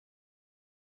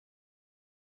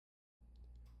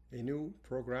a new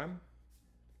program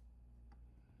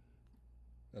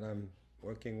that I'm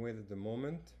working with at the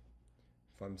moment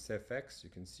from CFX. You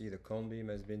can see the cone beam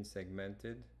has been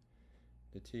segmented.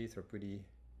 The teeth are pretty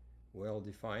well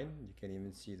defined. You can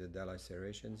even see the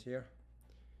delacerations here.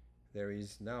 There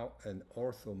is now an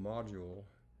ortho module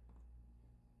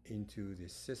into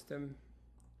this system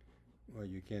where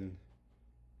you can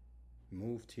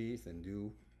move teeth and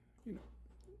do,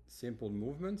 simple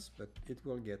movements, but it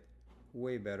will get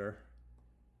way better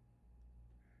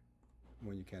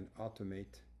when you can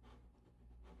automate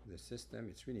the system.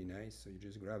 It's really nice. So you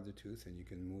just grab the tooth and you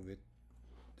can move it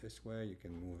this way, you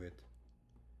can move it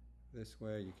this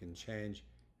way, you can change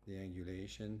the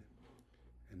angulation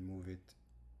and move it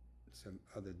some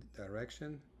other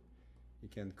direction. You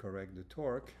can correct the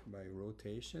torque by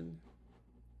rotation.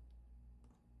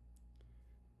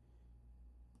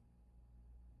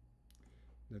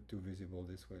 Not too visible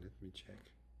this way, let me check.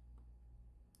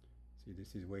 See,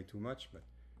 this is way too much, but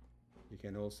you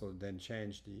can also then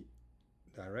change the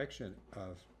direction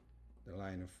of the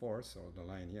line of force, or the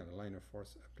line of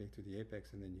force applied to the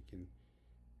apex, and then you can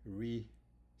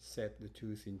reset the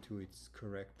tooth into its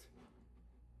correct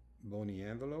bony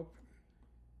envelope.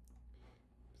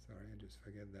 Sorry, I just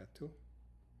forget that too.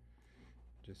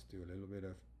 Just do a little bit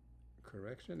of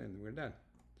correction and we're done.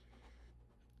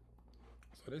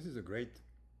 So this is a great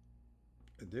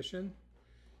addition.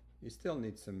 You still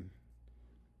need some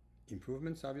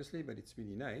improvements obviously, but it's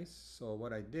really nice. So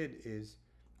what I did is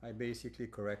I basically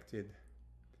corrected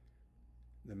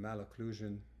the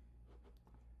malocclusion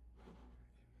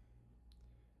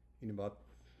in about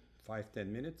 5-10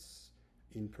 minutes.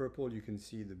 In purple you can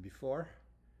see the before,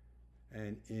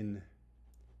 and in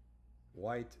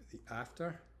white the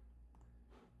after.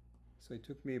 So it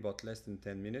took me about less than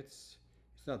 10 minutes.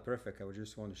 It's not perfect, I would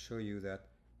just want to show you that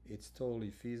it's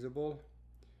totally feasible.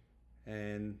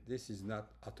 And this is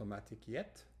not automatic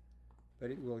yet,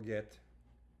 but it will get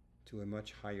to a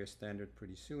much higher standard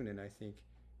pretty soon, and I think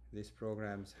these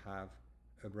programs have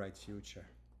a bright future.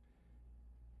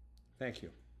 Thank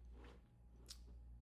you.